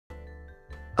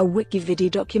a WikiVidi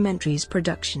documentaries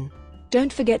production.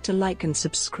 Don't forget to like and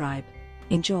subscribe.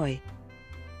 Enjoy.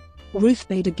 Ruth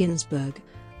Bader Ginsburg.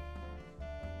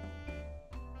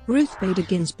 Ruth Bader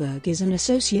Ginsburg is an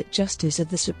Associate Justice of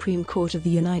the Supreme Court of the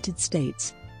United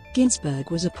States. Ginsburg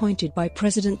was appointed by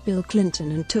President Bill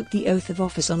Clinton and took the oath of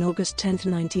office on August 10,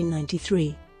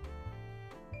 1993.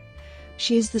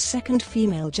 She is the second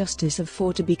female justice of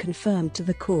 4 to be confirmed to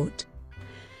the court.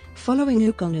 Following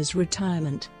O'Connor's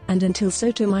retirement, and until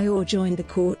Sotomayor joined the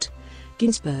court,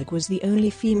 Ginsburg was the only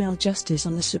female justice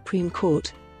on the Supreme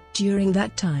Court. During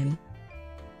that time,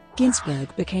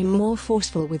 Ginsburg became more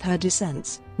forceful with her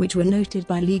dissents, which were noted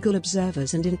by legal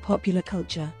observers and in popular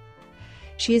culture.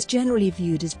 She is generally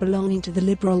viewed as belonging to the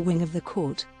liberal wing of the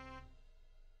court.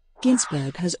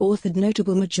 Ginsburg has authored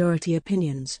notable majority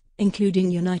opinions, including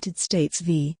United States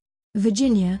v.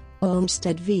 Virginia,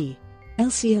 Olmstead v.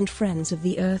 Elsie and Friends of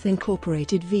the Earth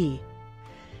Incorporated v.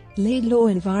 Laidlaw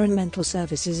Environmental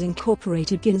Services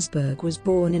Incorporated. Ginsburg was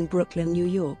born in Brooklyn, New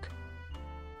York,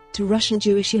 to Russian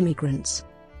Jewish immigrants.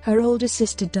 Her older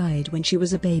sister died when she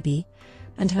was a baby,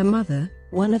 and her mother,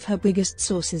 one of her biggest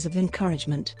sources of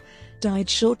encouragement, died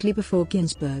shortly before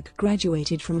Ginsburg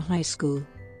graduated from high school.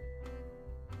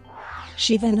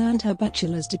 She then earned her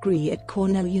bachelor's degree at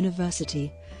Cornell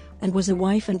University, and was a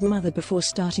wife and mother before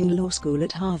starting law school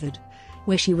at Harvard,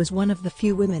 where she was one of the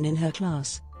few women in her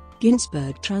class.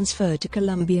 Ginsburg transferred to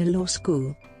Columbia Law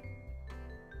School,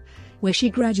 where she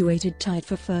graduated tied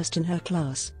for first in her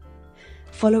class.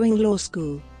 Following law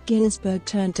school, Ginsburg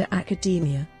turned to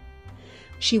academia.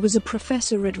 She was a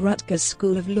professor at Rutgers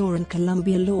School of Law and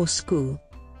Columbia Law School,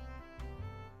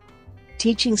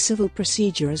 teaching civil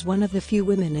procedure as one of the few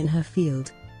women in her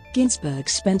field. Ginsburg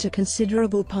spent a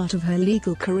considerable part of her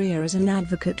legal career as an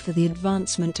advocate for the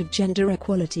advancement of gender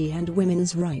equality and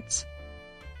women's rights,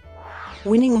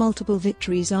 winning multiple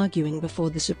victories arguing before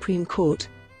the Supreme Court.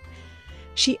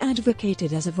 She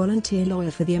advocated as a volunteer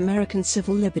lawyer for the American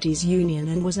Civil Liberties Union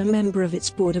and was a member of its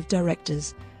board of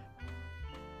directors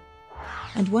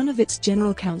and one of its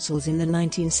general counsels in the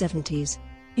 1970s.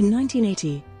 In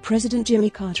 1980, President Jimmy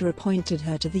Carter appointed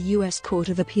her to the U.S. Court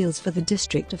of Appeals for the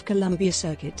District of Columbia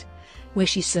Circuit, where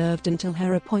she served until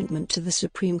her appointment to the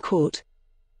Supreme Court.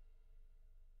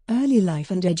 Early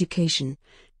life and education.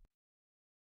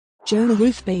 Joan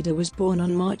Ruth Bader was born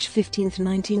on March 15,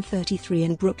 1933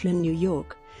 in Brooklyn, New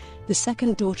York, the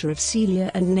second daughter of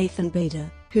Celia and Nathan Bader,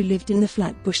 who lived in the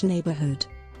Flatbush neighborhood.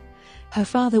 Her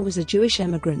father was a Jewish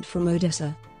immigrant from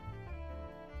Odessa,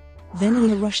 then in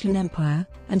the Russian Empire,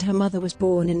 and her mother was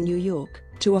born in New York,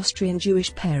 to Austrian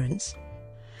Jewish parents.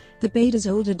 The Baders'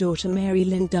 older daughter Mary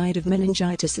Lynn died of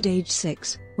meningitis at age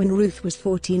 6, when Ruth was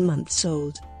 14 months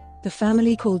old. The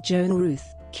family called Joan Ruth,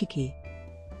 Kiki,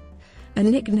 a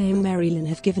nickname Mary Lynn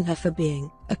had given her for being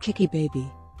a Kiki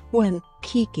baby. When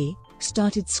Kiki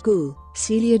started school,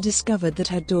 Celia discovered that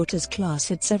her daughter's class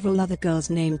had several other girls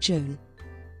named Joan.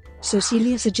 So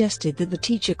Celia suggested that the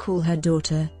teacher call her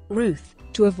daughter Ruth,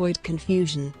 to avoid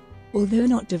confusion. Although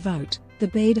not devout, the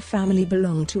Bader family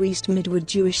belonged to East Midwood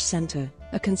Jewish Center,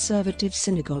 a conservative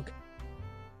synagogue,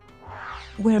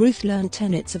 where Ruth learned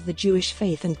tenets of the Jewish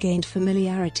faith and gained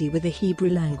familiarity with the Hebrew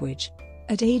language.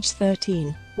 At age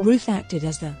 13, Ruth acted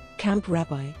as the camp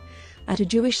rabbi at a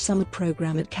Jewish summer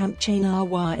program at Camp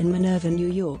Chain-Arwa in Minerva, New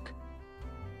York.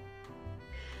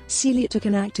 Celia took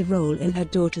an active role in her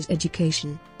daughter's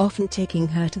education, often taking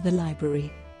her to the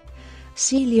library.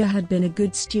 Celia had been a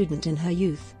good student in her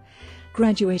youth,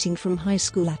 graduating from high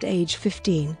school at age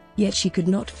 15, yet she could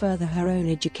not further her own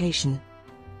education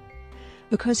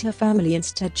because her family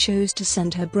instead chose to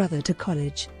send her brother to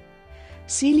college.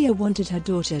 Celia wanted her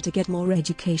daughter to get more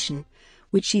education,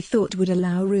 which she thought would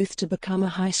allow Ruth to become a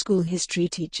high school history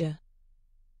teacher.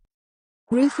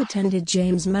 Ruth attended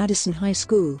James Madison High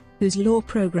School, whose law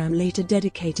program later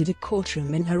dedicated a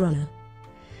courtroom in her honor.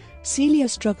 Celia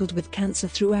struggled with cancer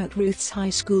throughout Ruth's high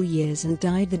school years and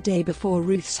died the day before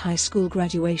Ruth's high school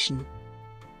graduation.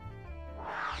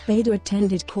 Bader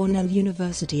attended Cornell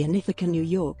University in Ithaca, New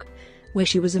York, where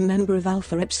she was a member of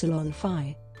Alpha Epsilon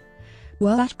Phi.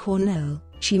 While at Cornell,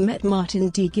 she met Martin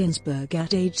D. Ginsburg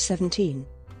at age 17.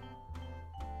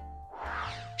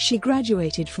 She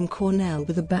graduated from Cornell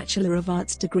with a Bachelor of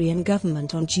Arts degree in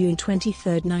government on June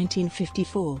 23,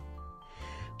 1954.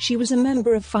 She was a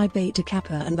member of Phi Beta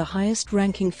Kappa and the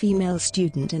highest-ranking female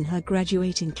student in her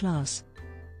graduating class.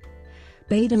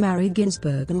 Bader married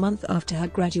Ginsburg a month after her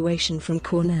graduation from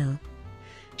Cornell.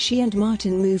 She and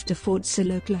Martin moved to Fort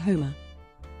Sill, Oklahoma,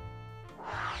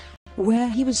 where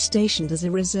he was stationed as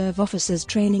a Reserve Officers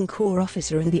Training Corps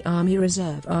officer in the Army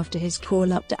Reserve after his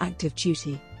call up to active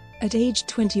duty. At age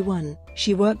 21,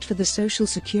 she worked for the Social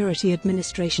Security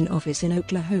Administration office in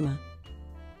Oklahoma,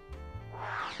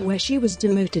 where she was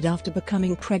demoted after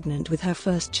becoming pregnant with her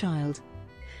first child.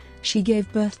 She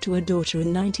gave birth to a daughter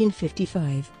in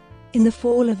 1955. In the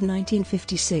fall of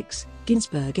 1956,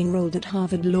 Ginsburg enrolled at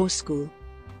Harvard Law School,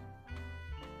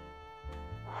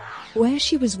 where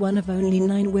she was one of only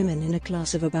 9 women in a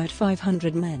class of about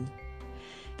 500 men.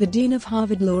 The dean of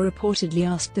Harvard Law reportedly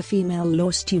asked the female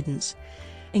law students,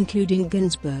 including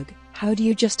Ginsburg, "How do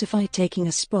you justify taking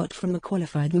a spot from a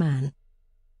qualified man?"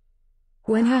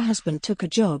 When her husband took a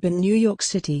job in New York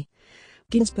City,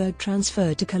 Ginsburg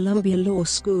transferred to Columbia Law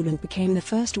School and became the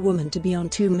first woman to be on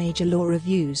 2 major law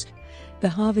reviews, the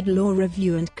Harvard Law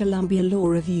Review and Columbia Law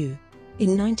Review.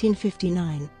 In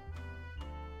 1959,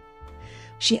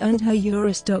 she earned her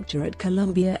Juris Doctor at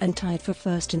Columbia and tied for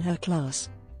first in her class.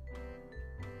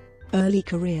 Early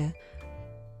career.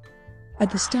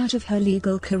 At the start of her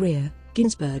legal career,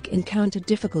 Ginsburg encountered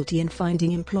difficulty in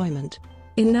finding employment.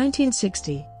 In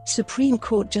 1960, Supreme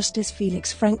Court Justice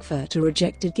Felix Frankfurter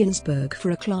rejected Ginsburg for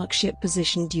a clerkship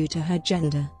position due to her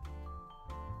gender.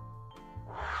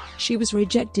 She was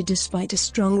rejected despite a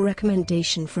strong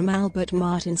recommendation from Albert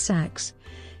Martin Sachs,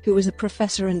 who was a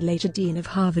professor and later dean of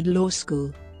Harvard Law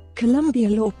School. Columbia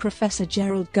Law professor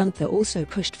Gerald Gunther also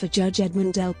pushed for Judge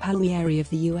Edmund L. Palmieri of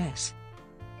the U.S.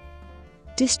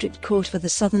 District Court for the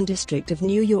Southern District of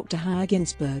New York to hire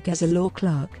Ginsburg as a law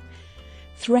clerk,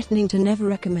 threatening to never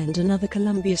recommend another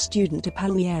Columbia student to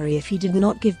Palmieri if he did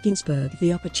not give Ginsburg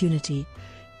the opportunity,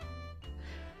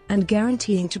 and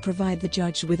guaranteeing to provide the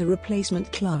judge with a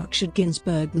replacement clerk should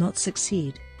Ginsburg not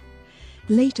succeed.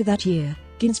 Later that year,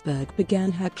 Ginsburg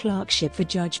began her clerkship for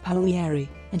Judge Palmieri,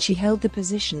 and she held the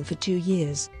position for 2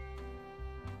 years.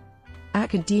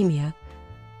 Academia.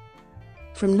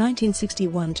 From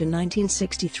 1961 to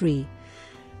 1963,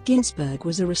 Ginsburg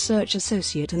was a research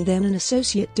associate and then an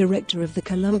associate director of the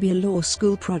Columbia Law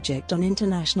School Project on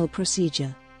International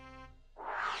Procedure.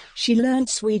 She learned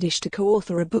Swedish to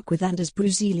co-author a book with Anders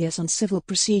Bruzelius on civil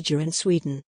procedure in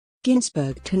Sweden.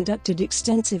 Ginsburg conducted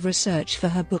extensive research for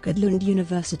her book at Lund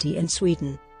University in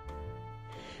Sweden.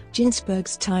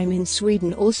 Ginsburg's time in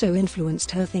Sweden also influenced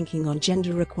her thinking on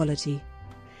gender equality.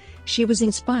 She was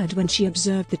inspired when she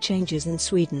observed the changes in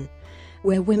Sweden,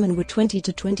 where women were 20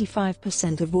 to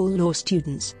 25% of all law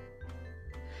students.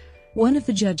 One of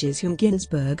the judges whom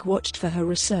Ginsburg watched for her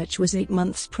research was 8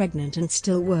 months pregnant and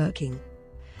still working.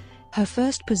 Her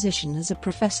first position as a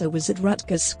professor was at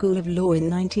Rutgers School of Law in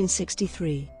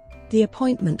 1963. The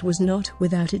appointment was not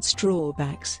without its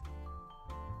drawbacks.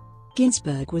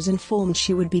 Ginsburg was informed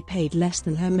she would be paid less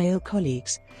than her male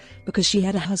colleagues, because she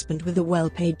had a husband with a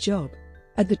well-paid job.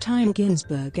 At the time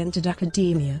Ginsburg entered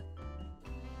academia,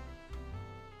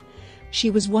 she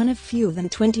was one of fewer than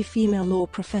 20 female law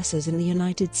professors in the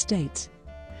United States.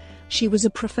 She was a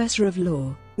professor of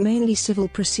law, mainly civil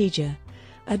procedure,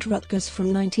 at Rutgers from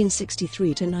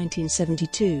 1963 to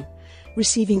 1972,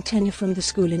 receiving tenure from the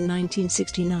school in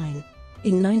 1969.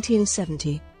 In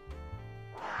 1970,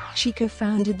 she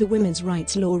co-founded the Women's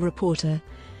Rights Law Reporter,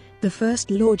 the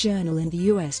first law journal in the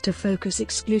U.S. to focus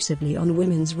exclusively on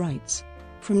women's rights.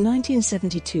 From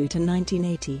 1972 to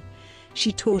 1980,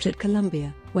 she taught at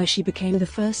Columbia, where she became the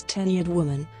first tenured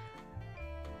woman,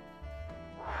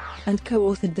 and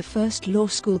co-authored the first law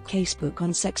school casebook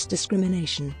on sex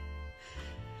discrimination.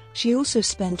 She also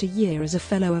spent a year as a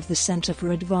Fellow of the Center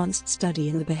for Advanced Study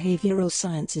in the Behavioral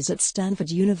Sciences at Stanford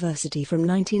University from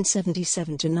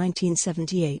 1977 to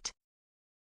 1978.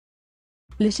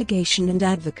 Litigation and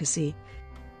advocacy.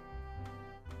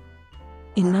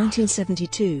 In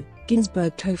 1972,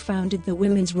 Ginsburg co-founded the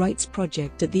Women's Rights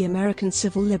Project at the American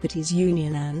Civil Liberties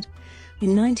Union and,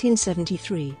 in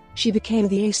 1973, she became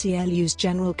the ACLU's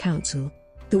General Counsel.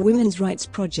 The Women's Rights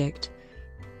Project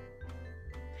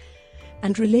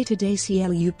and related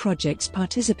ACLU projects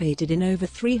participated in over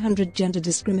 300 gender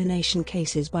discrimination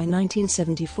cases by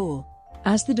 1974.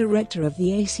 As the director of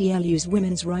the ACLU's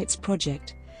Women's Rights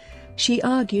Project, she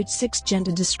argued 6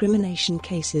 gender discrimination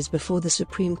cases before the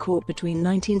Supreme Court between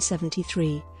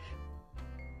 1973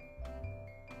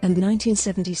 and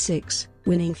 1976,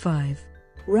 winning 5.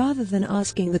 Rather than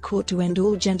asking the court to end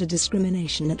all gender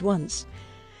discrimination at once,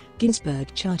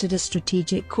 Ginsburg charted a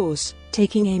strategic course,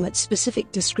 taking aim at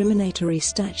specific discriminatory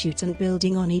statutes and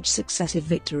building on each successive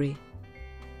victory.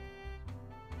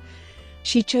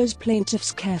 She chose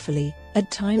plaintiffs carefully,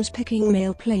 at times picking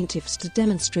male plaintiffs to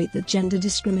demonstrate that gender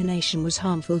discrimination was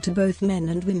harmful to both men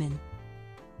and women.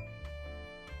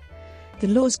 The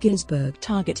laws Ginsburg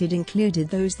targeted included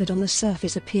those that on the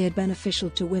surface appeared beneficial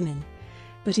to women,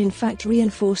 but in fact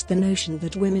reinforced the notion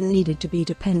that women needed to be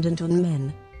dependent on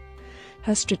men.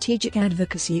 Her strategic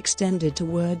advocacy extended to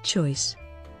word choice,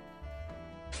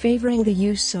 favoring the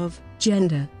use of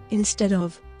gender instead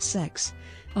of sex,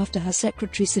 after her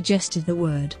secretary suggested the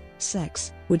word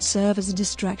sex would serve as a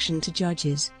distraction to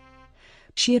judges.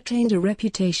 She obtained a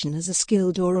reputation as a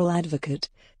skilled oral advocate,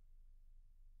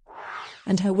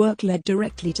 and her work led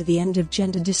directly to the end of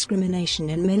gender discrimination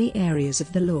in many areas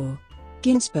of the law.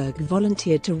 Ginsburg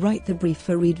volunteered to write the brief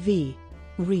for Reed v.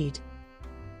 Reed,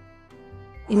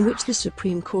 in which the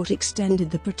Supreme Court extended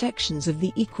the protections of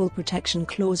the Equal Protection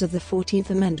Clause of the 14th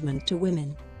Amendment to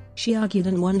women. She argued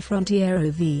and won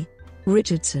Frontiero v.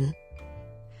 Richardson,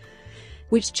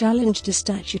 which challenged a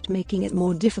statute making it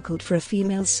more difficult for a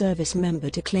female service member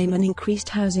to claim an increased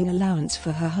housing allowance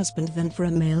for her husband than for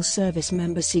a male service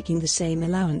member seeking the same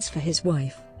allowance for his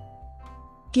wife.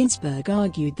 Ginsburg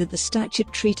argued that the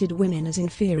statute treated women as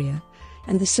inferior,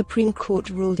 and the Supreme Court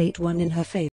ruled 8-1 in her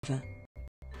favor.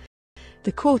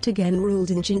 The court again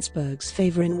ruled in Ginsburg's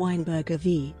favor in Weinberger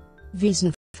v.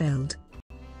 Wiesenfeld,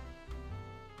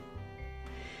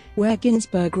 where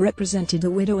Ginsburg represented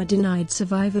a widower denied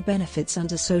survivor benefits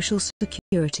under Social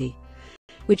Security,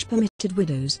 which permitted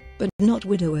widows, but not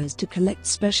widowers, to collect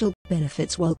special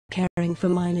benefits while caring for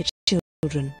minor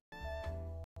children.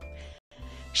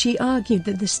 She argued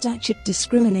that the statute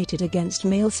discriminated against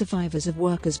male survivors of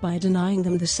workers by denying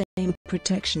them the same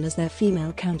protection as their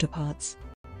female counterparts.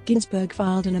 Ginsburg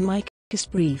filed an amicus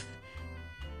brief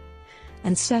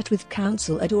and sat with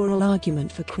counsel at oral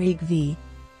argument for Craig v.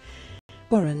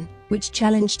 Warren, which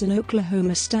challenged an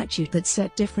Oklahoma statute that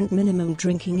set different minimum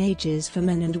drinking ages for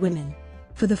men and women.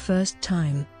 For the first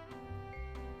time,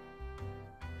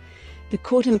 the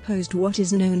court imposed what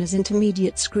is known as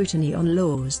intermediate scrutiny on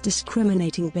laws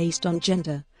discriminating based on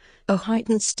gender, a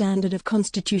heightened standard of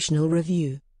constitutional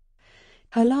review.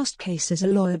 Her last case as a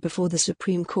lawyer before the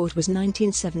Supreme Court was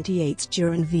 1978's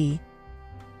Duran v.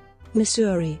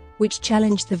 Missouri, which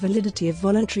challenged the validity of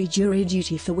voluntary jury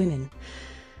duty for women,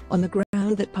 on the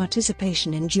ground that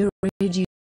participation in jury duty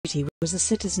was a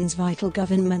citizen's vital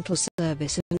governmental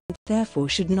service and therefore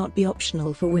should not be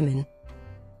optional for women.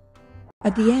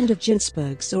 At the end of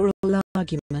Ginsburg's oral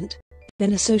argument,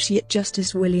 then Associate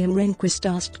Justice William Rehnquist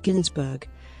asked Ginsburg,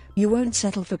 "You won't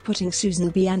settle for putting Susan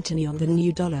B. Anthony on the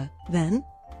new dollar, then?"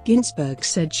 Ginsburg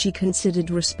said she considered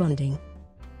responding,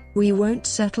 "We won't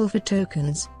settle for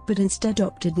tokens," but instead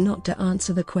opted not to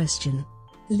answer the question.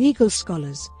 Legal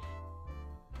scholars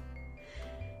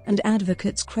and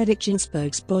advocates credit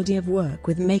Ginsburg's body of work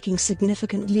with making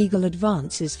significant legal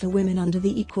advances for women under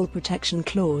the Equal Protection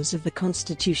Clause of the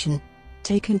Constitution.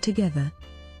 Taken together,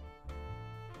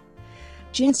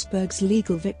 Ginsburg's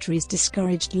legal victories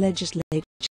discouraged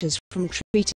legislatures from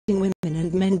treating women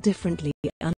and men differently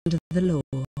under the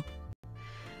law.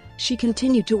 She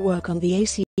continued to work on the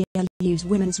ACLU's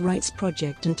Women's Rights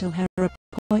Project until her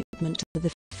appointment to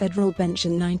the federal bench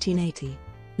in 1980.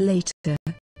 Later,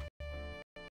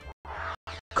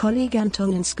 colleague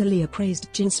Antonin Scalia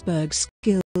praised Ginsburg's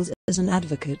skills as an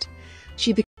advocate.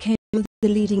 She became the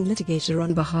leading litigator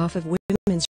on behalf of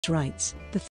women's rights,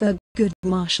 the Thurgood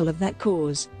Marshall of that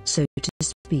cause, so to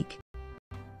speak.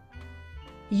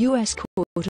 U.S.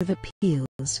 Court of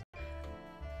Appeals.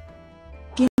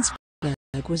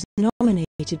 Ginsburg was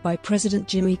nominated by President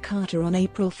Jimmy Carter on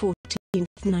April 14,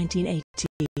 1980,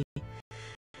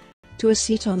 to a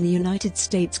seat on the United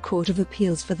States Court of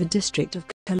Appeals for the District of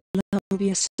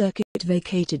Columbia Circuit,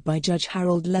 vacated by Judge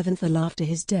Harold Leventhal after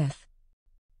his death.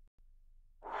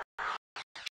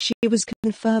 She was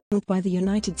confirmed by the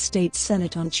United States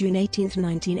Senate on June 18,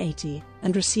 1980,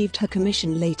 and received her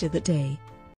commission later that day.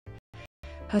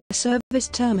 Her service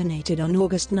terminated on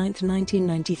August 9,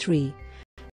 1993,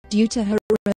 due to her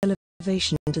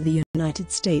elevation to the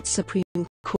United States Supreme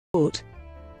Court.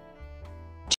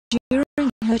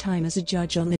 During her time as a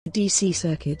judge on the D.C.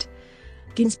 Circuit,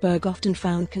 Ginsburg often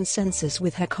found consensus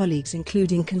with her colleagues,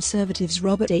 including conservatives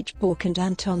Robert H. Bork and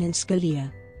Antonin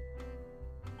Scalia.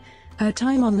 Her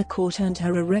time on the court earned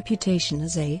her a reputation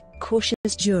as a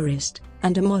cautious jurist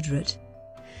and a moderate.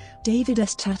 David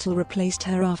S. Tattle replaced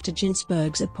her after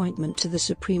Ginsburg's appointment to the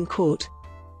Supreme Court.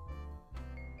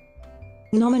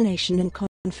 Nomination and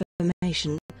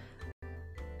confirmation.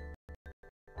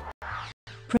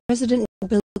 President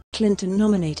Bill Clinton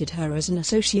nominated her as an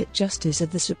Associate Justice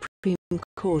of the Supreme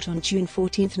Court on June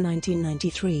 14,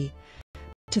 1993,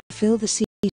 to fill the seat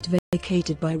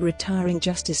vacated by retiring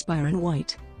Justice Byron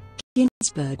White.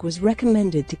 Ginsburg was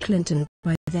recommended to Clinton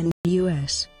by then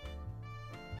U.S.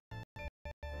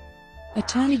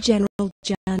 Attorney General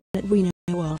Janet Reno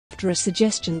after a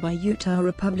suggestion by Utah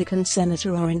Republican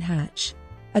Senator Orrin Hatch.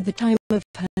 At the time of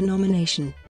her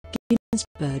nomination,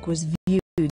 Ginsburg was viewed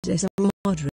as a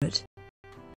moderate.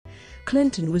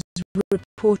 Clinton was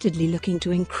reportedly looking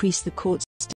to increase the court's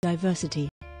diversity,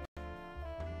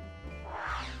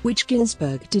 which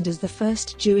Ginsburg did as the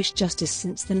first Jewish justice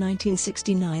since the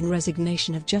 1969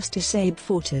 resignation of Justice Abe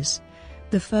Fortas,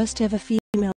 the first ever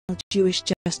female Jewish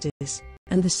justice,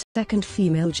 and the second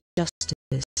female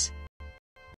justice.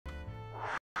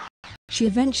 She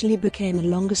eventually became the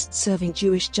longest-serving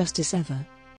Jewish justice ever.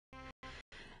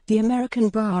 The American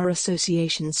Bar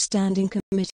Association's Standing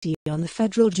Committee on the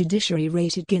Federal Judiciary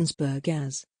rated Ginsburg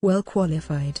as well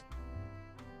qualified,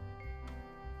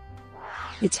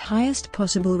 its highest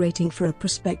possible rating for a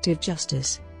prospective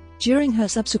justice. During her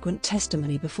subsequent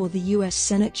testimony before the U.S.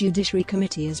 Senate Judiciary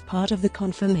Committee as part of the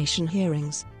confirmation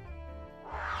hearings,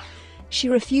 she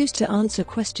refused to answer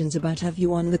questions about her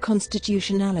view on the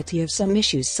constitutionality of some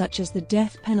issues such as the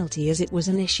death penalty, as it was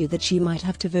an issue that she might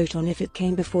have to vote on if it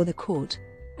came before the court.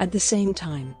 At the same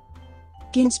time,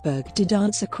 Ginsburg did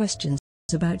answer questions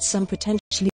about some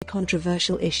potentially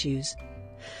controversial issues.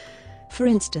 For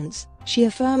instance, she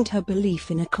affirmed her belief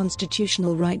in a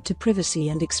constitutional right to privacy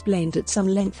and explained at some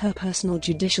length her personal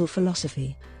judicial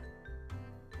philosophy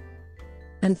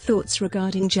and thoughts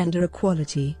regarding gender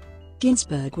equality.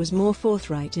 Ginsburg was more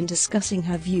forthright in discussing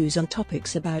her views on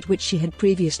topics about which she had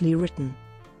previously written.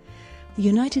 The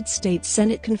United States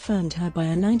Senate confirmed her by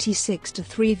a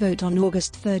 96-3 vote on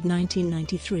August 3,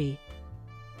 1993.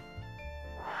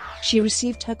 She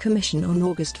received her commission on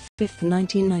August 5,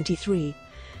 1993,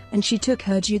 and she took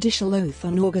her judicial oath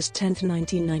on August 10,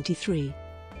 1993.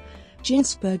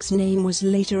 Ginsburg's name was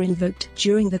later invoked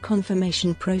during the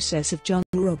confirmation process of John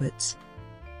Roberts.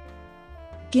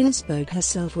 Ginsburg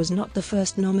herself was not the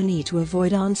first nominee to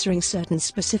avoid answering certain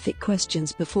specific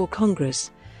questions before Congress,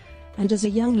 and as a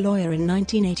young lawyer in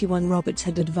 1981 Roberts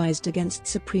had advised against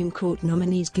Supreme Court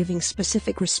nominees giving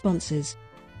specific responses.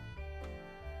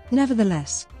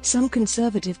 Nevertheless, some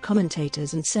conservative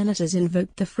commentators and senators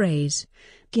invoked the phrase,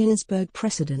 Ginsburg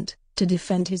precedent, to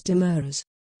defend his demurrers.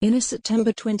 In a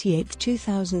September 28,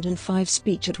 2005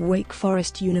 speech at Wake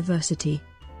Forest University,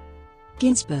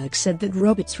 Ginsburg said that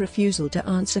Roberts' refusal to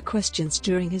answer questions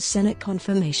during his Senate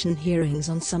confirmation hearings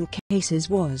on some cases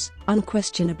was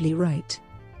unquestionably right.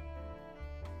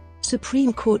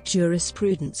 Supreme Court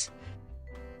jurisprudence.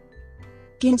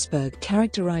 Ginsburg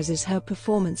characterizes her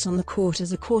performance on the court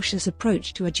as a cautious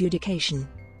approach to adjudication.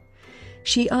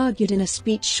 She argued in a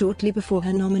speech shortly before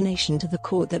her nomination to the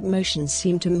court that motions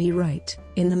seem to me right,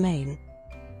 in the main,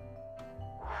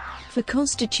 for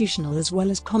constitutional as well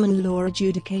as common law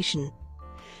adjudication.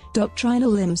 Doctrinal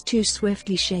limbs too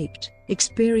swiftly shaped,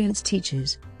 experienced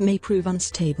teachers, may prove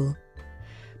unstable.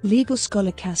 Legal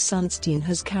scholar Cass Sunstein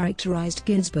has characterized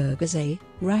Ginsburg as a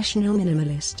rational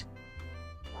minimalist,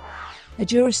 a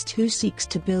jurist who seeks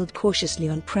to build cautiously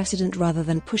on precedent rather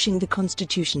than pushing the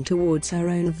Constitution towards her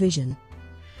own vision.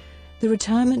 The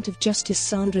retirement of Justice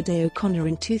Sandra Day O'Connor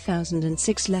in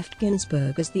 2006 left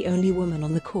Ginsburg as the only woman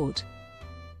on the court.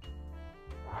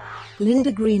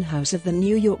 Linda Greenhouse of the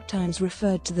New York Times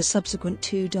referred to the subsequent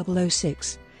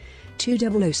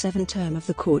 2006-2007 term of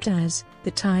the court as the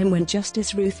time when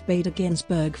Justice Ruth Bader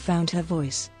Ginsburg found her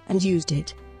voice and used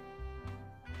it.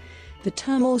 The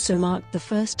term also marked the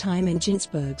first time in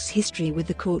Ginsburg's history with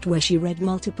the court where she read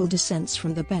multiple dissents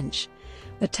from the bench,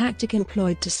 a tactic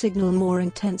employed to signal more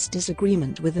intense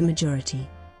disagreement with the majority.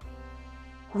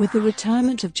 With the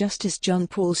retirement of Justice John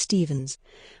Paul Stevens,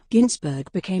 Ginsburg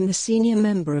became the senior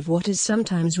member of what is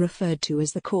sometimes referred to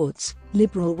as the court's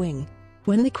liberal wing.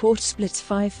 When the court splits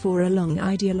 5-4 along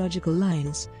ideological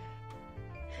lines,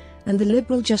 and the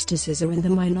liberal justices are in the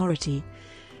minority,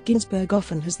 Ginsburg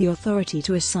often has the authority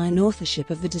to assign authorship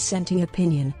of the dissenting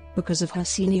opinion, because of her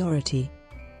seniority.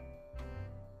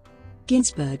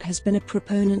 Ginsburg has been a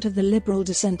proponent of the liberal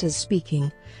dissenters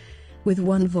speaking with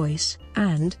one voice,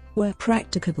 and, where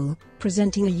practicable,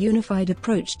 presenting a unified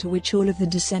approach to which all of the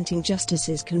dissenting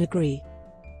justices can agree.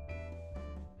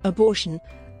 Abortion.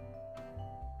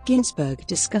 Ginsburg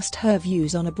discussed her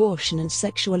views on abortion and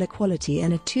sexual equality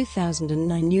in a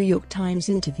 2009 New York Times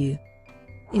interview,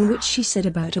 in which she said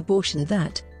about abortion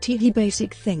that, "The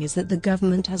basic thing is that the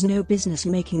government has no business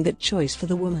making that choice for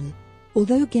the woman."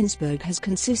 Although Ginsburg has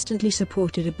consistently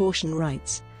supported abortion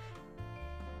rights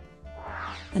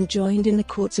and joined in the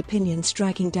court's opinion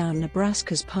striking down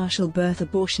Nebraska's partial birth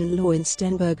abortion law in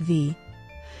Stenberg v.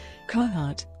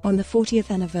 Carhart, on the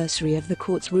 40th anniversary of the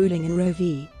court's ruling in Roe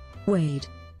v. Wade.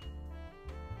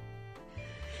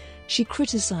 She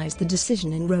criticized the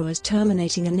decision in Roe as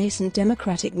terminating a nascent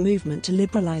democratic movement to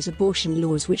liberalize abortion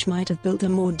laws which might have built a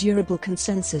more durable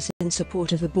consensus in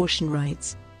support of abortion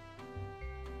rights.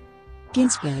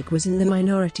 Ginsburg was in the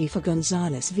minority for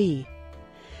Gonzales v.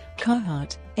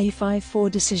 Carhart, a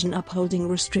 5-4 decision upholding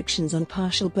restrictions on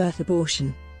partial birth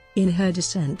abortion. In her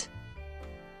dissent,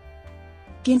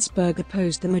 Ginsburg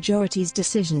opposed the majority's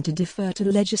decision to defer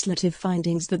to legislative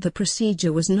findings that the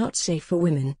procedure was not safe for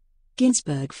women.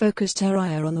 Ginsburg focused her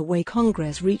ire on the way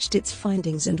Congress reached its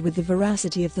findings and with the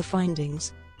veracity of the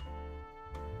findings.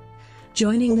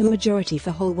 Joining the majority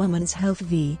for Whole Woman's Health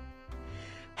v.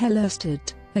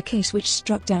 Olmstead, a case which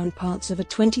struck down parts of a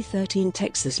 2013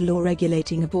 Texas law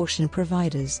regulating abortion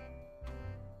providers.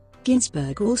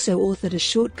 Ginsburg also authored a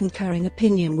short concurring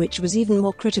opinion which was even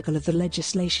more critical of the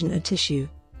legislation at issue.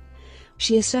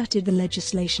 She asserted the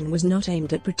legislation was not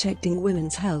aimed at protecting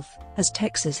women's health, as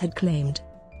Texas had claimed,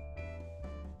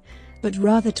 but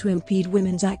rather to impede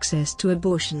women's access to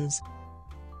abortions.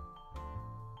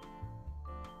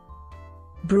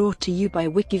 Brought to you by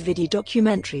WikiVidi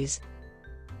Documentaries.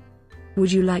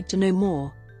 Would you like to know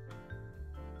more?